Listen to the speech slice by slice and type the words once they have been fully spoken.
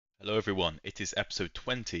Hello everyone, it is episode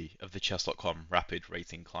 20 of the chess.com Rapid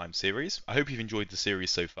Rating Climb series. I hope you've enjoyed the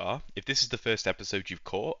series so far. If this is the first episode you've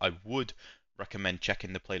caught, I would recommend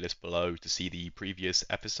checking the playlist below to see the previous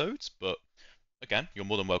episodes, but again, you're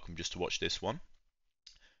more than welcome just to watch this one.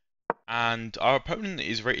 And our opponent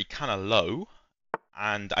is rated kind of low,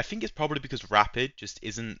 and I think it's probably because Rapid just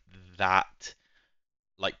isn't that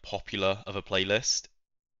popular of a playlist.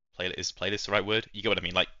 Is playlist the right word? You get what I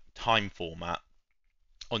mean, like time format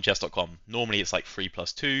on chess.com. Normally it's like 3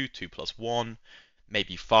 plus 2, 2 plus 1,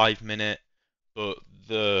 maybe 5 minute, but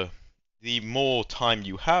the more time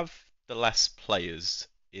you have, the less players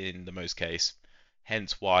in the most case.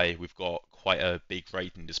 Hence why we've got quite a big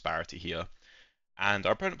rating disparity here. And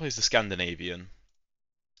our opponent plays the Scandinavian.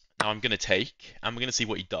 Now I'm going to take, and we're going to see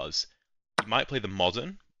what he does. He might play the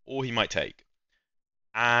modern, or he might take.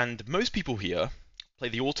 And most people here play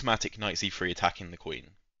the automatic knight c3 attacking the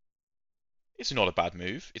queen. It's not a bad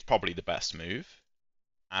move. It's probably the best move.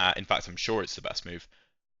 In fact, I'm sure it's the best move.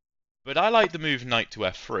 But I like the move knight to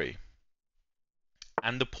f3.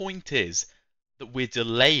 And the point is that we're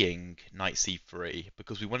delaying knight c3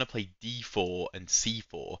 because we want to play d4 and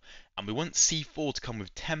c4. And we want c4 to come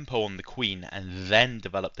with tempo on the queen and then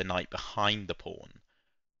develop the knight behind the pawn.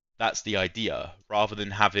 That's the idea, rather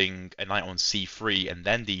than having a knight on c3 and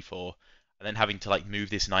then d4, and then having to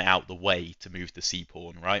move this knight out the way to move the c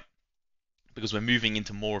pawn, right? Because we're moving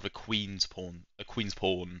into more of a queen's pawn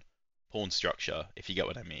structure, if you get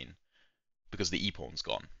what I mean, because the e-pawn's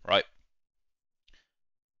gone, right?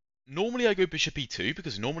 Normally I go bishop e2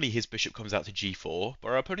 because normally his bishop comes out to g4, but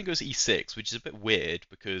our opponent goes e6, which is a bit weird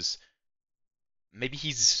because maybe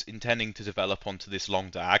he's intending to develop onto this long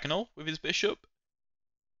diagonal with his bishop.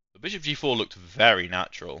 But bishop g4 looked very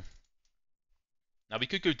natural. Now we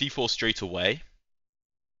could go d4 straight away.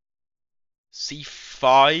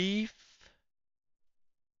 c5.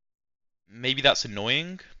 Maybe that's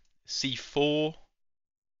annoying. c4,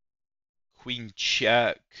 queen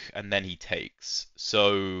check, and then he takes.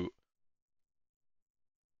 So,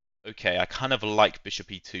 okay, I kind of like bishop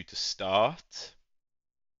e2 to start.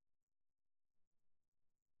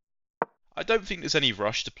 I don't think there's any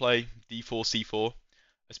rush to play d4, c4,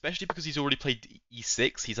 especially because he's already played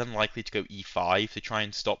e6. He's unlikely to go e5 to try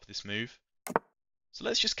and stop this move. So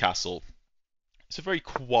let's just castle. It's a very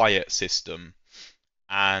quiet system.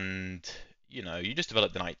 And, you just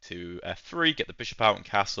develop the knight to f3, get the bishop out and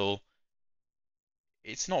castle.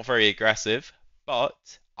 It's not very aggressive, but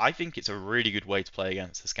I think it's a really good way to play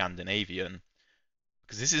against the Scandinavian,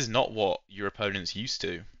 because this is not what your opponent's used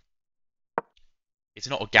to. It's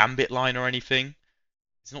not a gambit line or anything.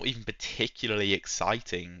 It's not even particularly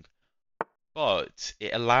exciting, but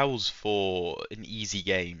it allows for an easy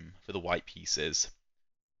game for the white pieces.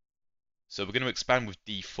 So we're going to expand with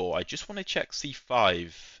d4. I just want to check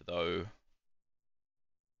c5, though.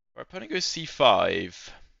 Our opponent goes c5.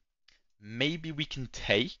 Maybe we can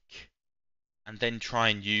take and then try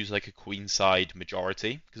and use a queenside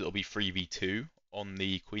majority because it'll be 3v2 on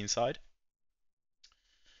the queenside.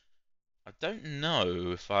 I don't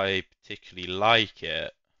know if I particularly like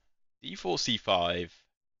it. d4, c5.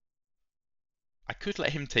 I could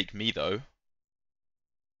let him take me though.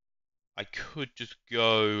 I could just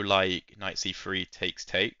go knight c3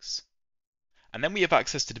 takes. And then we have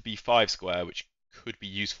access to the b5 square, which could be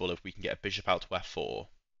useful if we can get a bishop out to f4.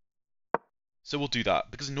 So we'll do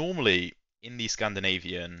that, because normally in the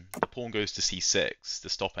Scandinavian, the pawn goes to c6 to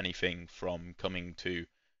stop anything from coming to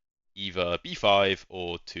either b5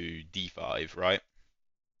 or to d5, right?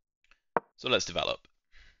 So let's develop.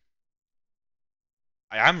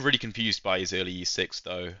 I am really confused by his early e6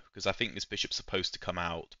 though, because I think this bishop's supposed to come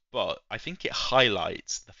out, but I think it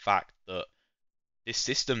highlights the fact that this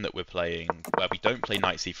system that we're playing, where we don't play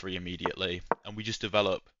knight c3 immediately, and we just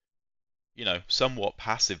develop, somewhat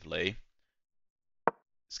passively,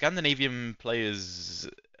 Scandinavian players,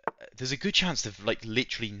 there's a good chance they've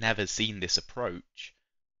literally never seen this approach,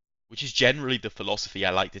 which is generally the philosophy I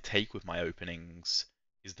like to take with my openings,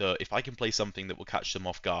 is that if I can play something that will catch them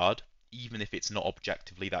off guard, even if it's not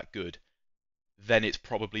objectively that good, then it's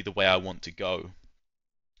probably the way I want to go.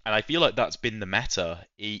 And I feel like that's been the meta,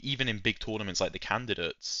 even in big tournaments like the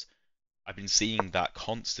Candidates. I've been seeing that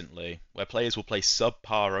constantly, where players will play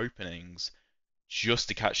subpar openings just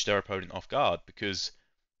to catch their opponent off guard, because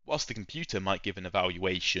whilst the computer might give an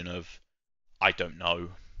evaluation of, I don't know,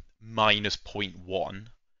 minus 0.1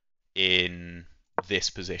 in this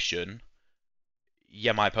position,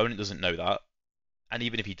 yeah, my opponent doesn't know that. And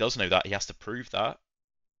even if he does know that, he has to prove that.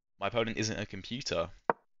 My opponent isn't a computer.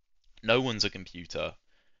 No one's a computer.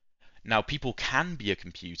 Now, people can be a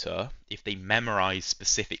computer if they memorize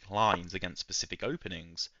specific lines against specific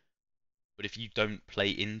openings, but if you don't play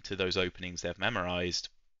into those openings they've memorized,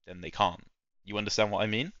 then they can't. You understand what I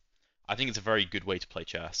mean? I think it's a very good way to play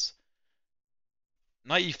chess.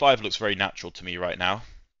 Knight e5 looks very natural to me right now.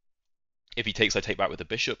 If he takes, I take back with the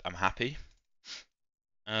bishop. I'm happy.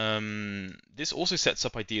 This also sets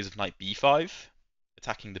up ideas of knight b5,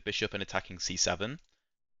 attacking the bishop and attacking c7.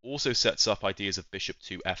 Also sets up ideas of bishop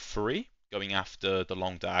to f3, going after the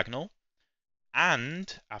long diagonal. And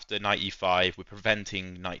after knight e5, we're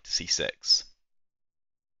preventing knight to c6.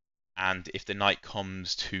 And if the knight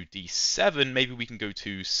comes to d7, maybe we can go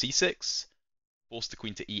to c6, force the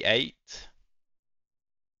queen to e8,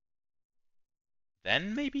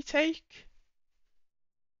 then maybe take?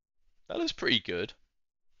 That looks pretty good.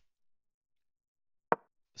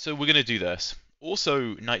 So we're going to do this.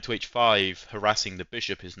 Also, knight to h5, harassing the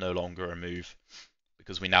bishop is no longer a move,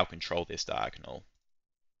 because we now control this diagonal.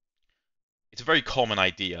 It's a very common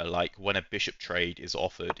idea, like when a bishop trade is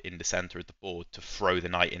offered in the center of the board to throw the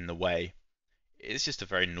knight in the way. It's just a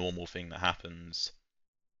very normal thing that happens.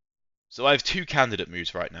 So I have two candidate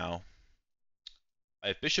moves right now. I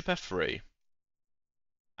have bishop f3,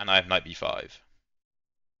 and I have knight b5.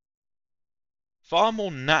 Far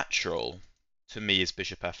more natural to me is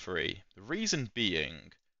bishop f3. The reason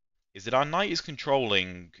being is that our knight is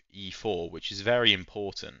controlling e4, which is very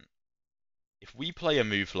important. If we play a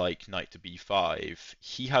move like knight to b5,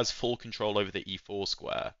 he has full control over the e4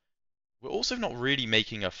 square. We're also not really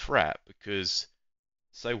making a threat, because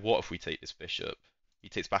so what if we take this bishop? He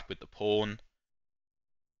takes back with the pawn,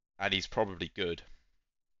 and he's probably good.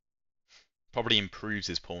 Probably improves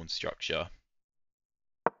his pawn structure.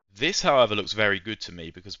 This, however, looks very good to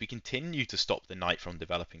me, because we continue to stop the knight from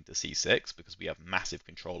developing to c6, because we have massive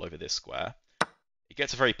control over this square. It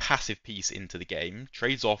gets a very passive piece into the game,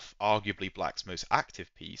 trades off arguably black's most active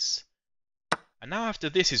piece. And now after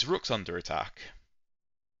this, his rook's under attack.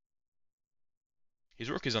 His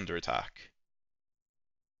rook is under attack.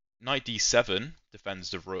 Knight d7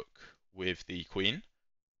 defends the rook with the queen.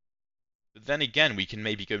 But then again, we can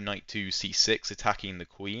maybe go knight to c6, attacking the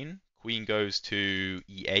queen. Queen goes to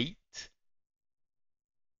e8.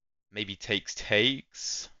 Maybe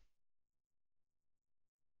takes.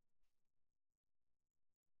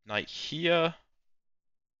 Knight here.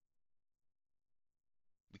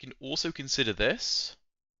 We can also consider this.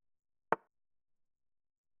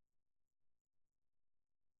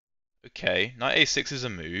 Okay, knight a6 is a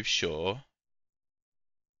move, sure.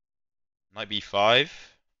 Knight b5.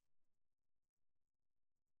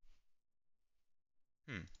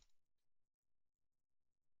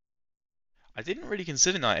 I didn't really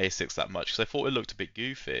consider knight a6 that much, because I thought it looked a bit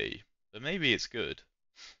goofy. But maybe it's good.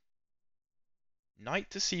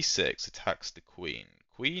 Knight to c6 attacks the queen.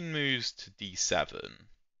 Queen moves to d7.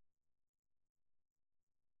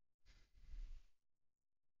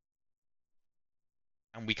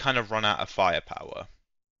 And we kind of run out of firepower.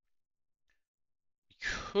 We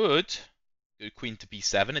could go queen to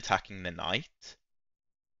b7, attacking the knight.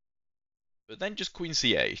 But then just queen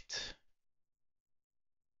c8.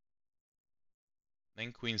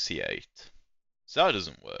 Then queen c8. So that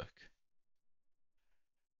doesn't work.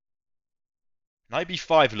 Knight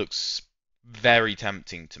b5 looks very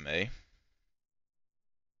tempting to me.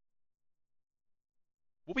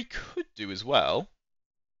 What we could do as well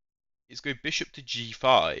is go bishop to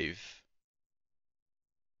g5,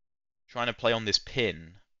 trying to play on this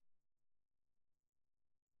pin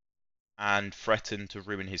and threaten to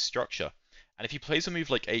ruin his structure. And if he plays a move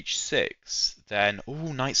like h6, then,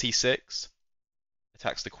 ooh, knight c6,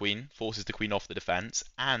 attacks the queen, forces the queen off the defense,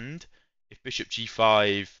 and if bishop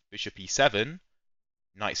g5, bishop e7,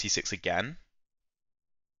 knight c6 again,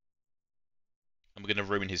 and we're going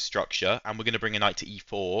to ruin his structure, and we're going to bring a knight to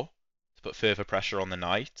e4 to put further pressure on the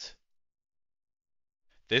knight.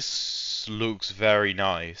 This looks very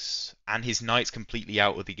nice, and his knight's completely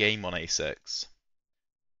out of the game on a6.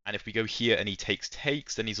 And if we go here and he takes,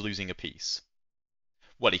 then he's losing a piece.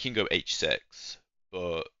 Well, he can go h6,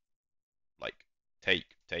 but, like, take,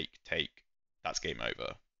 that's game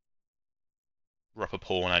over. We're up a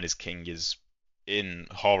pawn and his king is in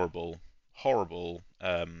horrible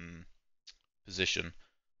position.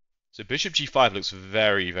 So bishop g5 looks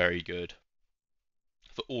very, very good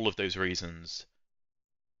for all of those reasons.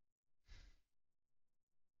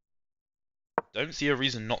 Don't see a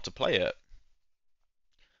reason not to play it.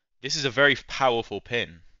 This is a very powerful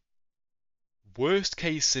pin. Worst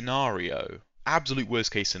case scenario, absolute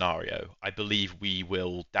worst case scenario, I believe we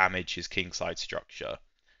will damage his kingside structure.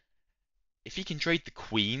 If he can trade the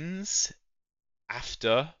queens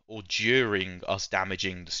after or during us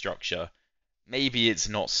damaging the structure, maybe it's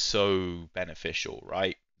not so beneficial,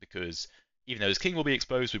 right? Because Even though his king will be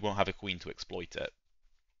exposed, we won't have a queen to exploit it.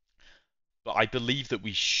 But I believe that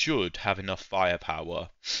we should have enough firepower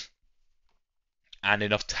and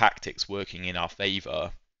enough tactics working in our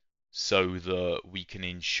favor so that we can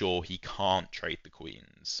ensure he can't trade the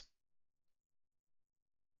queens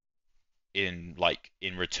in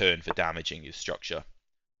return for damaging his structure.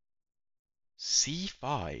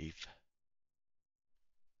 C5.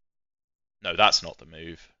 No, that's not the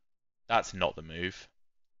move. That's not the move.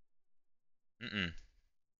 Mm-mm.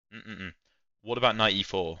 Mm-mm. What about knight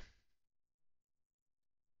e4?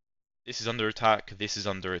 This is under attack. This is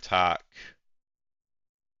under attack.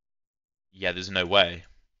 Yeah, there's no way.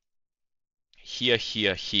 Here,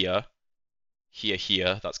 here, here. Here,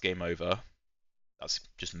 here. That's game over. That's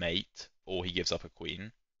just mate. Or he gives up a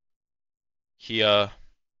queen. Here,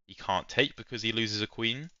 he can't take because he loses a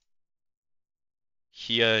queen.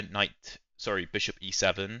 Here, bishop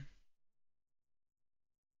e7.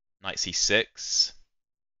 Knight c6.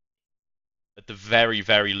 At the very,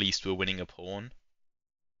 very least, we're winning a pawn.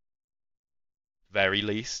 Very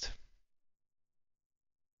least.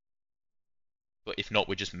 But if not,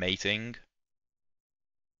 we're just mating.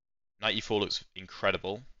 Knight e4 looks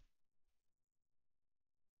incredible.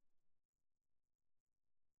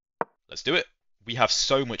 Let's do it. We have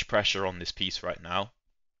so much pressure on this piece right now.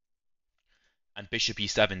 And bishop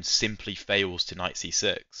e7 simply fails to knight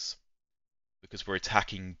c6. Because we're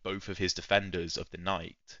attacking both of his defenders of the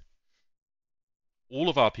knight. All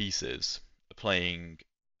of our pieces are playing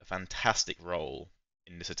a fantastic role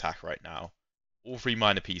in this attack right now. All three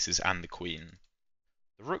minor pieces and the queen.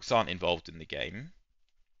 The rooks aren't involved in the game,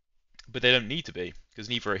 but they don't need to be, because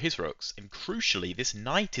neither are his rooks. And crucially, this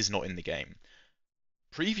knight is not in the game.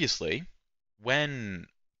 Previously, when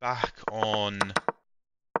back on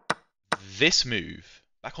this move,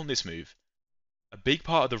 a big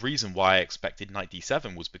part of the reason why I expected knight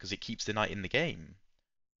d7 was because it keeps the knight in the game.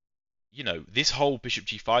 You know, this whole bishop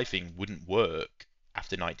g5 thing wouldn't work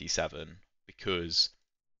after knight d7 because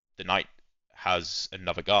the knight has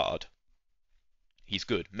another guard. He's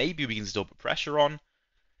good. Maybe we can still put pressure on,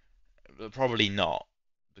 but probably not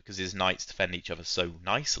because his knights defend each other so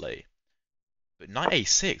nicely. But knight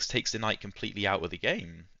a6 takes the knight completely out of the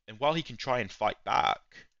game, and while he can try and fight back,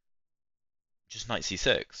 just knight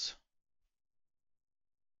c6.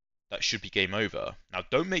 That should be game over. Now,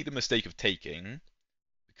 don't make the mistake of taking,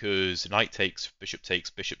 because knight takes, bishop takes,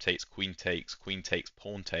 queen takes,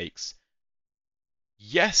 pawn takes.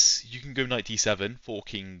 Yes, you can go knight d7,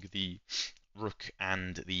 forking the rook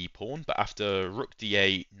and the pawn, but after rook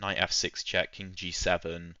d8, knight f6 check, king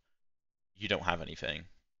g7, you don't have anything.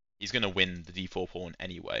 He's going to win the d4 pawn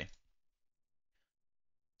anyway.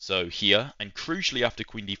 So here, and crucially after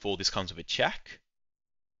queen d4, this comes with a check.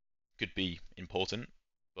 Could be important,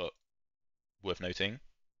 but worth noting.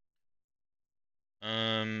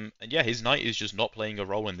 And yeah, his knight is just not playing a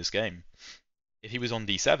role in this game. If he was on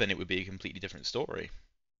d7, it would be a completely different story.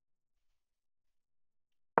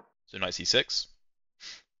 So knight c6.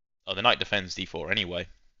 Oh, the knight defends d4 anyway.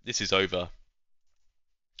 This is over.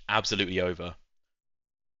 Absolutely over.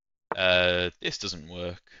 This doesn't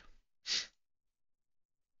work.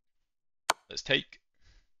 Let's take.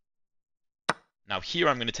 Now here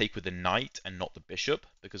I'm going to take with the knight and not the bishop,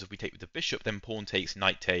 because if we take with the bishop, then pawn takes,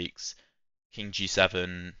 knight takes, king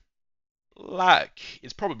g7. Black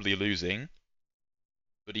is probably losing,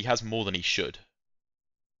 but he has more than he should.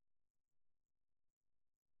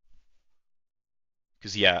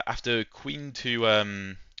 Because yeah, after queen to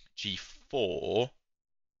g4,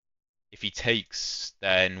 if he takes,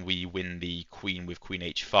 then we win the queen with queen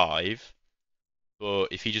h5. But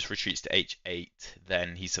if he just retreats to h8,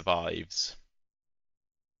 then he survives.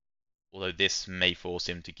 Although this may force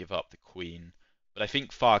him to give up the queen. But I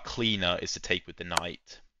think far cleaner is to take with the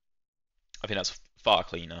knight. I think that's far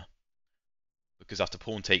cleaner. Because after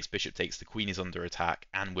pawn takes, bishop takes, the queen is under attack,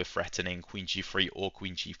 and we're threatening queen g3 or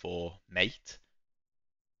queen g4 mate.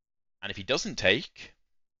 And if he doesn't take,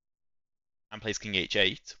 and plays king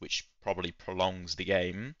h8, which probably prolongs the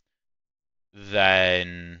game,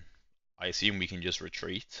 then I assume we can just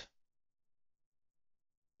retreat.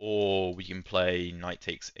 Or we can play knight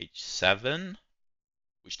takes h7,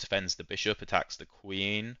 which defends the bishop, attacks the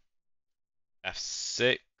queen.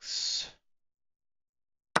 f6.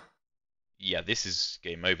 Yeah, this is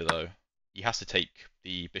game over though. He has to take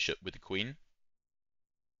the bishop with the queen.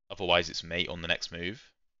 Otherwise it's mate on the next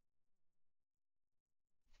move.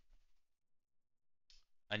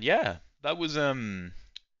 And yeah, that was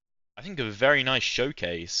I think a very nice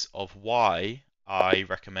showcase of why I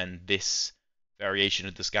recommend this variation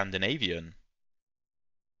of the Scandinavian.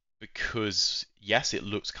 Because yes, it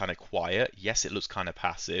looks kind of quiet, yes, it looks kind of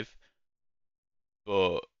passive,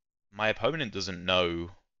 but my opponent doesn't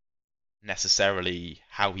know necessarily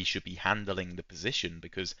how he should be handling the position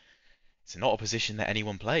because it's not a position that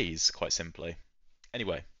anyone plays, quite simply.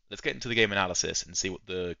 Anyway, let's get into the game analysis and see what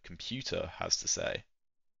the computer has to say.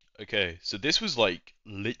 Okay, so this was like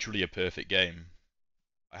literally a perfect game.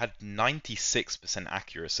 I had 96%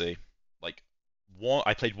 accuracy. Like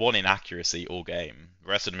I played one inaccuracy all game. The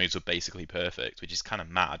rest of the moves were basically perfect, which is kind of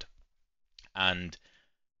mad. And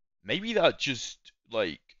maybe that just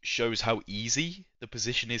like shows how easy the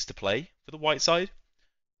position is to play for the white side.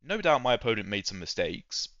 No doubt my opponent made some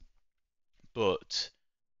mistakes, but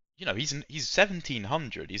he's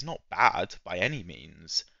 1700. He's not bad by any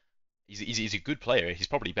means. He's a good player. He's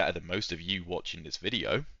probably better than most of you watching this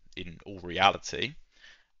video in all reality.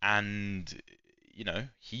 And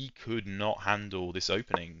he could not handle this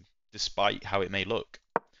opening despite how it may look.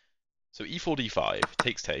 So e4 d5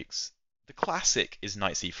 takes. The classic is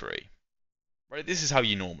knight c3. Right, this is how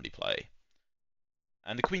you normally play.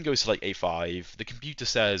 And the queen goes to like a5. The computer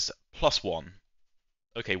says +1.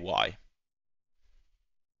 Okay, why?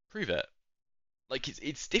 Prove it. Like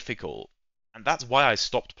it's difficult. And that's why I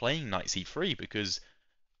stopped playing knight c3 because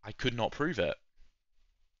I could not prove it.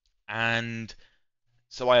 And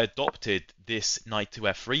so I adopted this knight to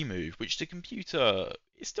f3 move, which the computer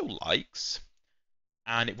it still likes.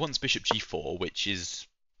 And it wants bishop g4, which is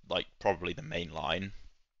like probably the main line.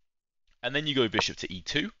 And then you go bishop to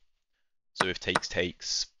e2. So if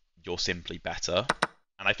takes, you're simply better.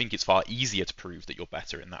 And I think it's far easier to prove that you're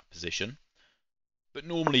better in that position. But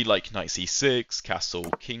normally like knight c6, castle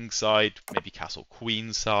kingside, maybe castle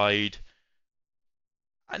queenside.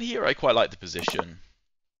 And here I quite like the position.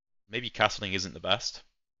 Maybe castling isn't the best.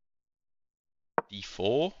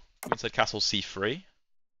 d4, queenside castle c3.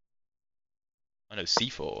 Oh no,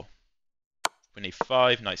 c4. Queen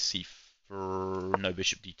a5, knight c4, no,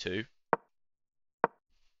 bishop d2.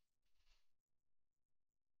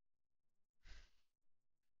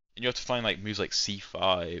 And you have to find like moves like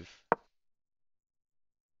c5.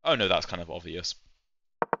 Oh no, that's kind of obvious.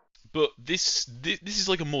 But this is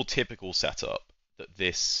like a more typical setup that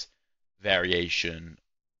this variation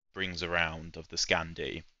brings around of the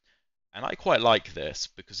Scandi. And I quite like this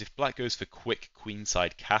because if black goes for quick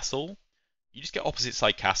queenside castle, you just get opposite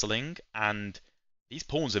side castling, and these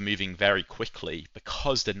pawns are moving very quickly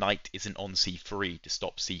because the knight isn't on c3 to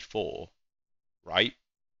stop c4, right?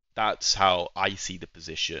 That's how I see the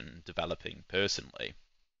position developing personally.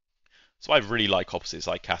 So I really like opposite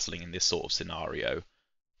side castling in this sort of scenario.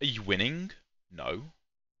 Are you winning? No.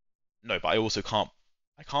 No, but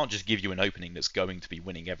I can't just give you an opening that's going to be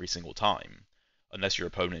winning every single time. Unless your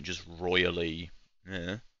opponent just royally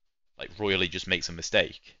just makes a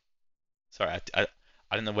mistake. Sorry, I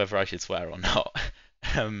don't know whether I should swear or not.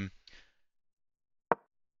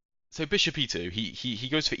 So bishop e2, he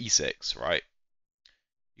goes for e6, right?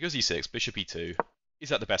 He goes e6, bishop e2. Is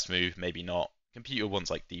that the best move? Maybe not. Computer wants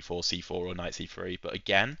like d4, c4, or knight c3, but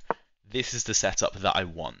again, this is the setup that I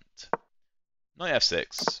want. Knight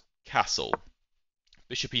f6, castle,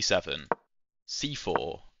 bishop e7,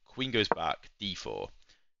 c4, queen goes back, d4.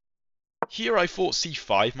 Here I thought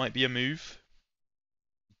c5 might be a move,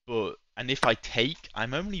 and if I take,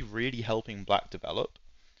 I'm only really helping black develop.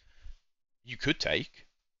 You could take,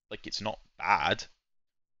 like it's not bad,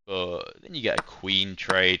 but then you get a queen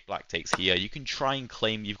trade, black takes here. You can try and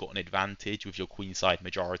claim you've got an advantage with your queenside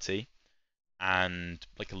majority and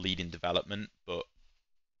like a lead in development, but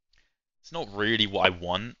it's not really what I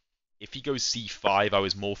want. If he goes c5, I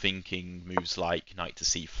was more thinking moves like knight to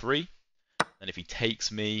c3. Then if he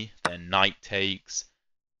takes me, then knight takes.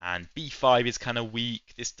 And b5 is kind of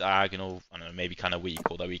weak. This diagonal, I don't know, maybe kind of weak,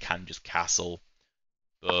 although he can just castle.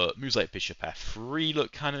 But moves like bishop f3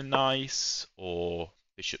 look kind of nice, or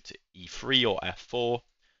bishop to e3 or f4.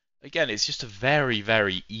 Again, it's just a very,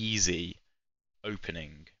 very easy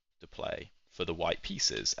opening to play for the white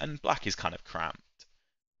pieces, and black is kind of cramped,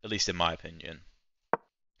 at least in my opinion.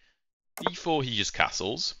 d4, he just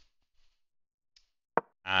castles,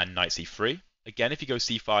 and knight c3. Again, if you go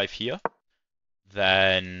c5 here,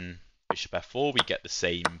 then bishop f4, we get the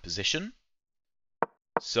same position.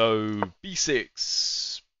 So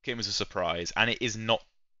b6 came as a surprise, and it is not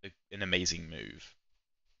an amazing move.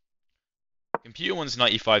 Computer wants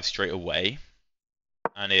knight e5 straight away,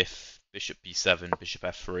 and if bishop b7, bishop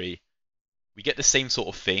f3, we get the same sort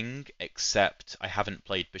of thing, except I haven't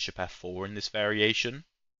played bishop f4 in this variation.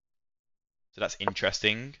 So that's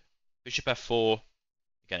interesting. Bishop f4,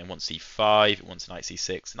 again it wants c5, it wants knight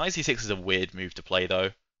c6. Knight c6 is a weird move to play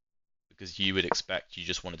though, because you would expect you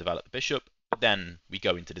just want to develop the bishop, but then we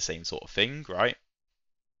go into the same sort of thing, right?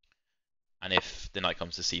 And if the knight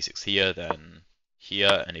comes to c6 here, then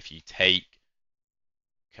here, and if you take...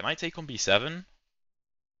 Can I take on b7?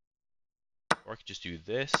 Or I could just do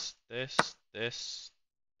this, this, this,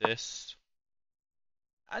 this.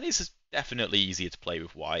 And it's definitely easier to play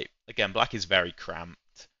with white. Again, black is very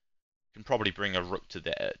cramped. Can probably bring a rook to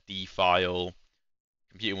the d file.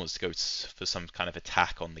 Computer wants to go for some kind of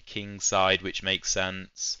attack on the king side, which makes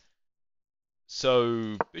sense.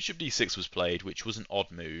 So bishop d6 was played, which was an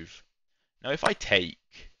odd move. Now if I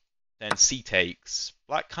take, then c takes.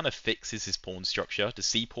 Black kind of fixes his pawn structure. The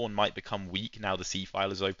c pawn might become weak now the c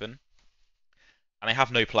file is open. And I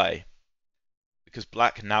have no play, because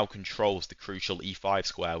black now controls the crucial e5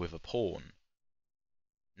 square with a pawn.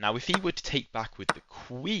 Now if he were to take back with the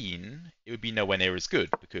queen, it would be nowhere near as good,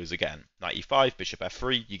 because again, knight e5, bishop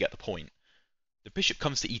f3, you get the point. The bishop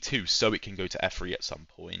comes to e2 so it can go to f3 at some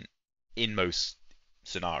point, in most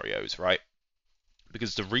scenarios, right?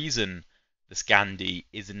 Because the reason the Scandi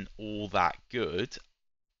isn't all that good,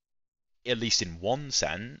 at least in one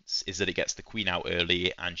sense, is that it gets the queen out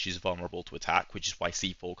early and she's vulnerable to attack, which is why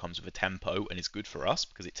c4 comes with a tempo and is good for us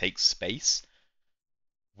because it takes space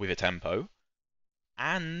with a tempo.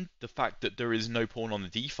 And the fact that there is no pawn on the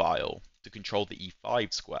d file to control the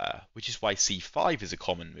e5 square, which is why c5 is a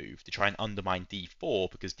common move to try and undermine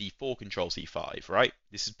d4 because d4 controls e5, right?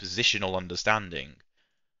 This is positional understanding.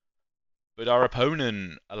 But our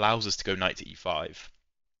opponent allows us to go knight to e5.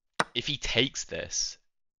 If he takes this,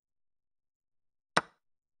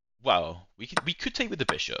 well, we could take with the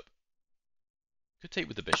bishop. Could take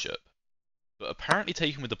with the bishop. But apparently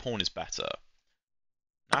taking with the pawn is better.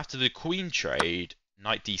 After the queen trade,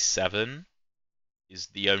 knight d7 is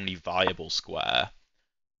the only viable square.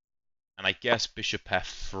 And I guess bishop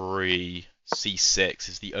f3, c6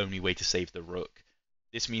 is the only way to save the rook.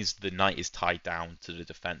 This means the knight is tied down to the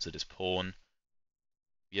defense of this pawn.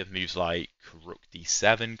 We have moves like rook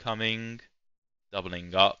d7 coming,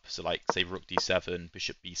 doubling up. So like, say, rook d7,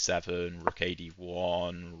 bishop b7, rook a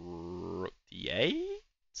d1, rook d8?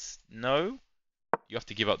 No? You have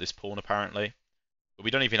to give up this pawn, apparently. But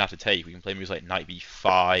we don't even have to take. We can play moves like knight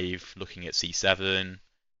b5, looking at c7.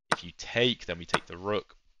 If you take, then we take the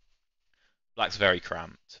rook. Black's very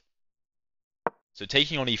cramped. So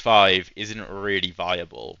taking on e5 isn't really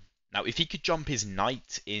viable. Now, if he could jump his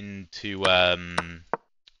knight into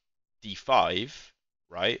d5,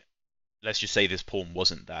 right? Let's just say this pawn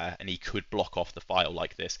wasn't there, and he could block off the file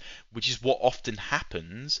like this, which is what often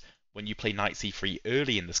happens when you play knight c3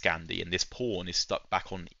 early in the Scandi, and this pawn is stuck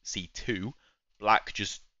back on c2. Black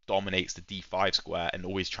just dominates the d5 square and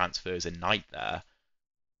always transfers a knight there.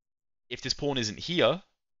 If this pawn isn't here,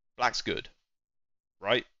 black's good,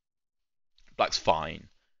 right? Black's fine.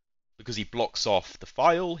 Because he blocks off the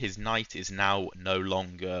file, his knight is now no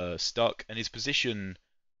longer stuck, and his position,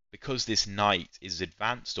 because this knight is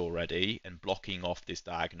advanced already and blocking off this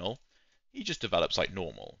diagonal, he just develops like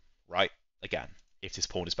normal, right? Again, if this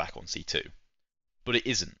pawn is back on c2. But it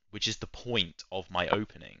isn't, which is the point of my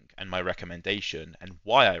opening and my recommendation and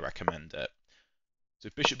why I recommend it. So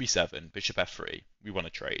bishop b7, bishop f3, we want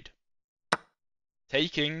to trade.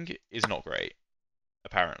 Taking is not great,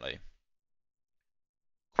 apparently.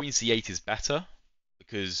 Queen c8 is better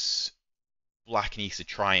because black needs to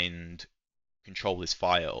try and control this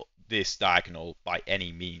file, this diagonal, by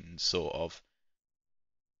any means, sort of.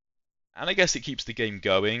 And I guess it keeps the game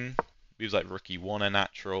going. Moves like rook e1 are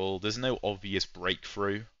natural. There's no obvious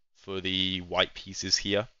breakthrough for the white pieces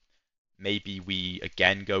here. Maybe we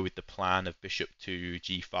again go with the plan of bishop to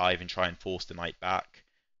g5 and try and force the knight back.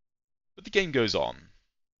 But the game goes on.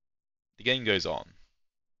 The game goes on.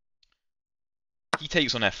 He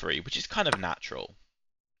takes on f3, which is kind of natural.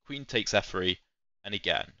 Queen takes f3, and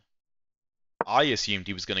again, I assumed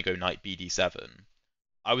he was going to go knight bd7.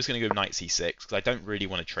 I was going to go knight c6, because I don't really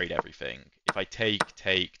want to trade everything. If I take,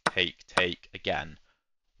 again,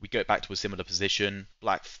 we go back to a similar position.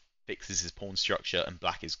 Black fixes his pawn structure, and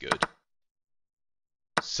black is good.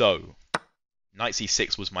 So, knight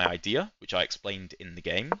c6 was my idea, which I explained in the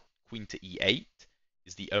game. Queen to e8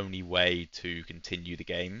 is the only way to continue the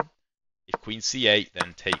game. If queen c8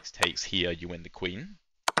 then takes here, you win the queen.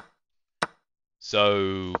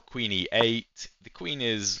 So queen e8, the queen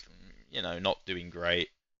is, not doing great.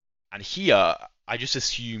 And here, I just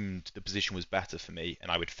assumed the position was better for me and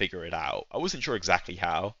I would figure it out. I wasn't sure exactly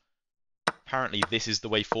how. Apparently this is the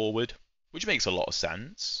way forward, which makes a lot of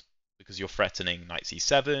sense because you're threatening knight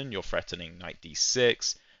c7, you're threatening knight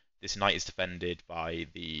d6. This knight is defended by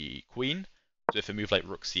the queen. So if a move like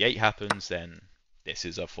rook c8 happens, then this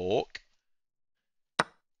is a fork.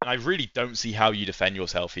 And I really don't see how you defend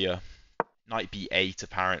yourself here. Knight b8,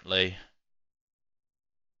 apparently.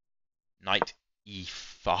 Knight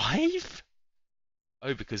e5?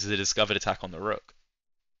 Oh, because of the discovered attack on the rook.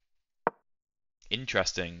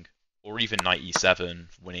 Interesting. Or even knight e7,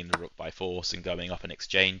 winning the rook by force and going up in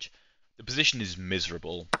exchange. The position is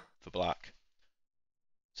miserable for black.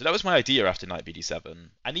 So that was my idea after knight bd7.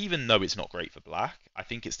 And even though it's not great for black, I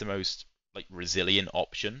think it's the most resilient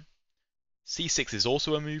option. c6 is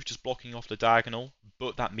also a move, just blocking off the diagonal,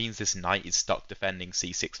 but that means this knight is stuck defending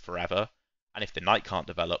c6 forever. And if the knight can't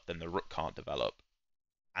develop, then the rook can't develop.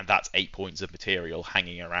 And that's 8 points of material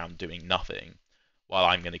hanging around doing nothing, while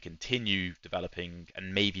I'm going to continue developing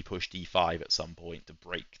and maybe push d5 at some point to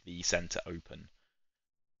break the center open.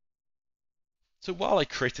 So while I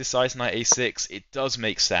criticize knight a6, it does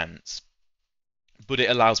make sense, but it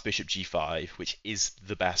allows bishop g5, which is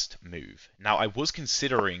the best move. Now, I was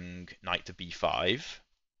considering knight to b5,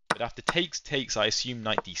 but after takes, I assume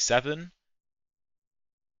knight d7,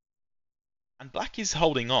 and black is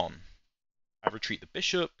holding on. I retreat the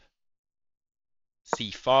bishop,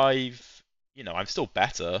 c5, I'm still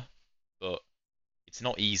better, but it's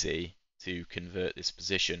not easy to convert this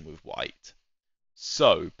position with white.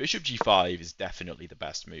 So, bishop g5 is definitely the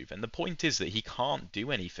best move, and the point is that he can't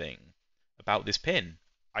do anything about this pin.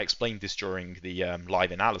 I explained this during the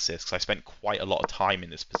live analysis, because I spent quite a lot of time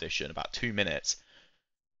in this position, about 2 minutes,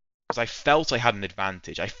 because I felt I had an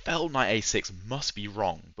advantage. I felt knight a6 must be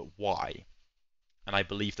wrong, but why? And I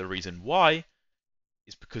believe the reason why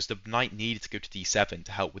is because the knight needed to go to d7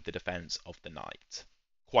 to help with the defense of the knight.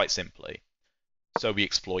 Quite simply. So we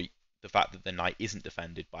exploit the fact that the knight isn't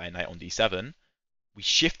defended by a knight on d7. We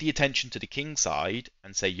shift the attention to the king side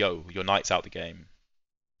and say, yo, your knight's out the game.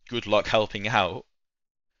 Good luck helping out.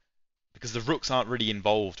 Because the rooks aren't really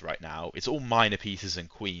involved right now. It's all minor pieces and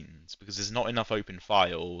queens, because there's not enough open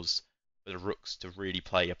files for the rooks to really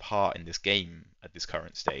play a part in this game at this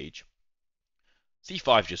current stage.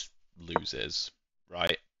 c5 just loses,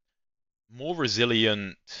 right? More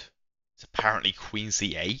resilient is apparently queen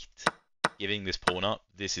c8, giving this pawn up.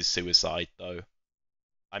 This is suicide, though.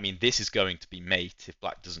 I mean, this is going to be mate if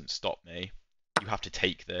black doesn't stop me. You have to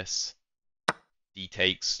take this. D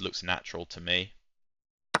takes looks natural to me.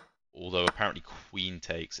 Although apparently queen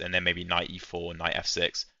takes, and then maybe knight e4, knight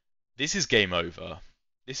f6. This is game over.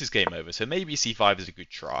 This is game over. So maybe c5 is a good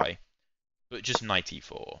try. But just knight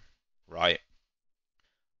e4, right?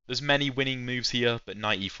 There's many winning moves here, but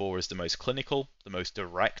knight e4 is the most clinical, the most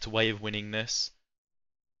direct way of winning this.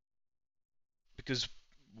 Because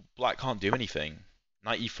black can't do anything.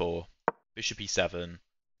 Knight e4, bishop e7,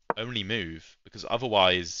 only move, because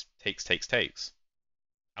otherwise takes.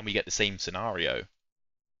 And we get the same scenario.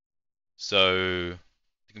 So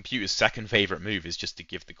the computer's second favorite move is just to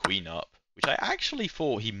give the queen up, which I actually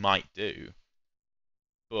thought he might do.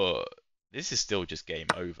 But this is still just game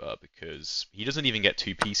over, because he doesn't even get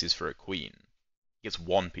 2 pieces for a queen. He gets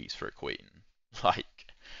 1 piece for a queen.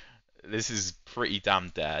 This is pretty damn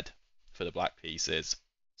dead for the black pieces.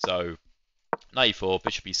 So knight e4,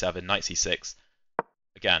 bishop e7, knight c6.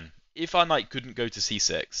 Again, if our knight couldn't go to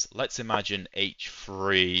c6, let's imagine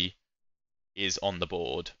h3 is on the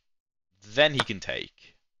board. Then he can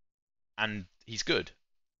take. And he's good.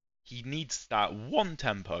 He needs that 1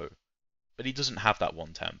 tempo. But he doesn't have that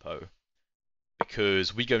 1 tempo.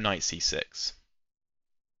 Because we go knight c6.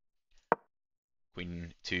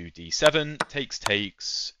 Queen to d7,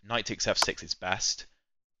 takes, knight takes f6 is best.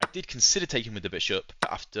 I did consider taking with the bishop,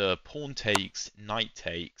 but after pawn takes, knight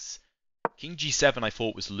takes, king g7 I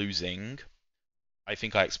thought was losing. I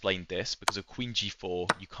think I explained this, because of queen g4,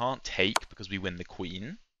 you can't take because we win the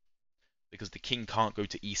queen. Because the king can't go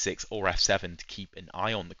to e6 or f7 to keep an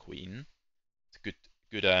eye on the queen. It's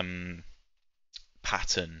a good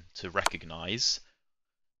pattern to recognize.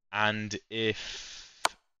 And if,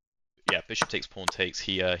 yeah, bishop takes, pawn takes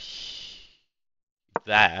here,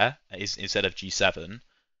 there, instead of g7,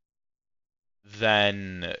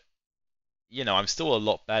 then, I'm still a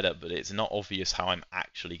lot better, but it's not obvious how I'm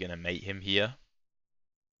actually going to mate him here.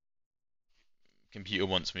 Computer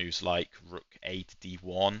wants moves like rook a to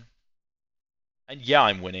d1. And yeah,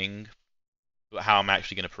 I'm winning, but how am I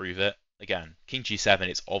actually going to prove it? Again, king g7,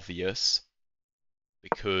 it's obvious,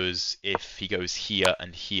 because if he goes here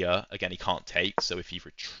and here, again, he can't take, so if he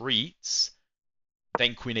retreats,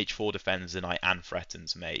 then queen h4 defends the knight and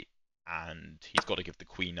threatens mate, and he's got to give the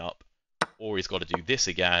queen up. Or he's got to do this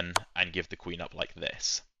again and give the queen up like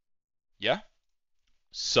this. Yeah?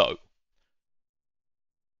 So,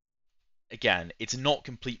 again, it's not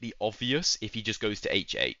completely obvious if he just goes to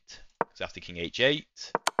h8. Because after king h8,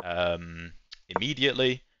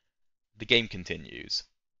 immediately, the game continues.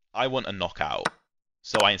 I want a knockout,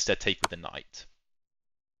 so I instead take with the knight.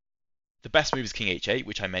 The best move is king h8,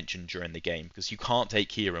 which I mentioned during the game, because you can't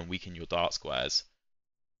take here and weaken your dark squares.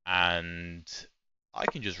 and I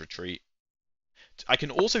can just retreat. I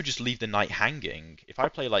can also just leave the knight hanging. If I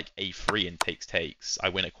play like a3 and takes, I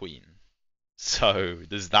win a queen. So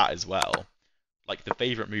there's that as well. Like the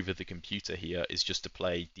favorite move of the computer here is just to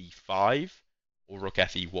play d5 or rook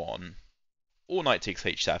fe1 or knight takes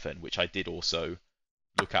h7, which I did also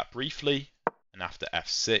look at briefly. And after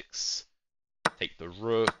f6, take the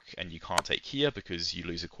rook, and you can't take here because you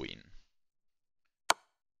lose a queen.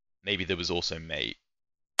 Maybe there was also mate.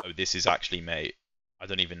 Oh, this is actually mate. I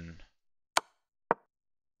don't even...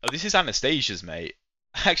 Oh, this is Anastasia's mate.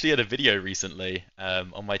 I actually had a video recently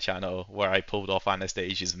on my channel where I pulled off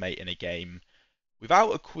Anastasia's mate in a game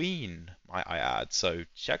without a queen, might I add. So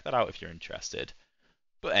check that out if you're interested.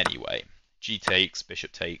 But anyway, g takes,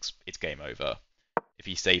 bishop takes, it's game over. If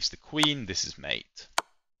he saves the queen, this is mate.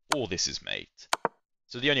 Or this is mate.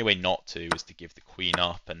 So the only way not to is to give the queen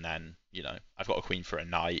up, and then, you know, I've got a queen for a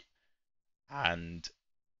knight. And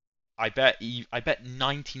I bet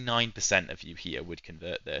 99% of you here would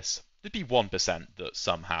convert this. There'd be 1% that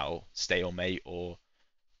somehow stalemate or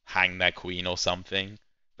hang their queen or something,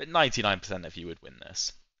 but 99% of you would win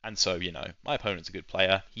this. And so, you know, my opponent's a good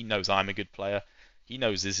player. He knows I'm a good player. He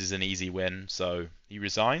knows this is an easy win, so he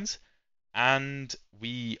resigns. And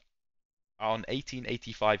we are on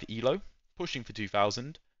 1885 ELO, pushing for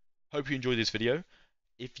 2000. Hope you enjoyed this video.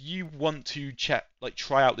 If you want to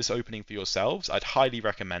try out this opening for yourselves, I'd highly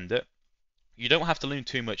recommend it. You don't have to learn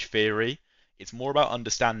too much theory. It's more about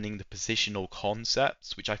understanding the positional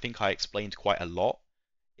concepts, which I think I explained quite a lot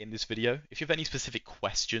in this video. If you have any specific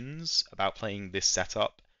questions about playing this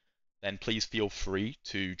setup, then please feel free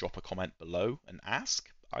to drop a comment below and ask.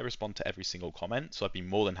 I respond to every single comment, so I'd be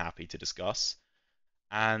more than happy to discuss.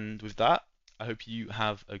 And with that, I hope you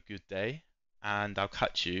have a good day, and I'll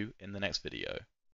catch you in the next video.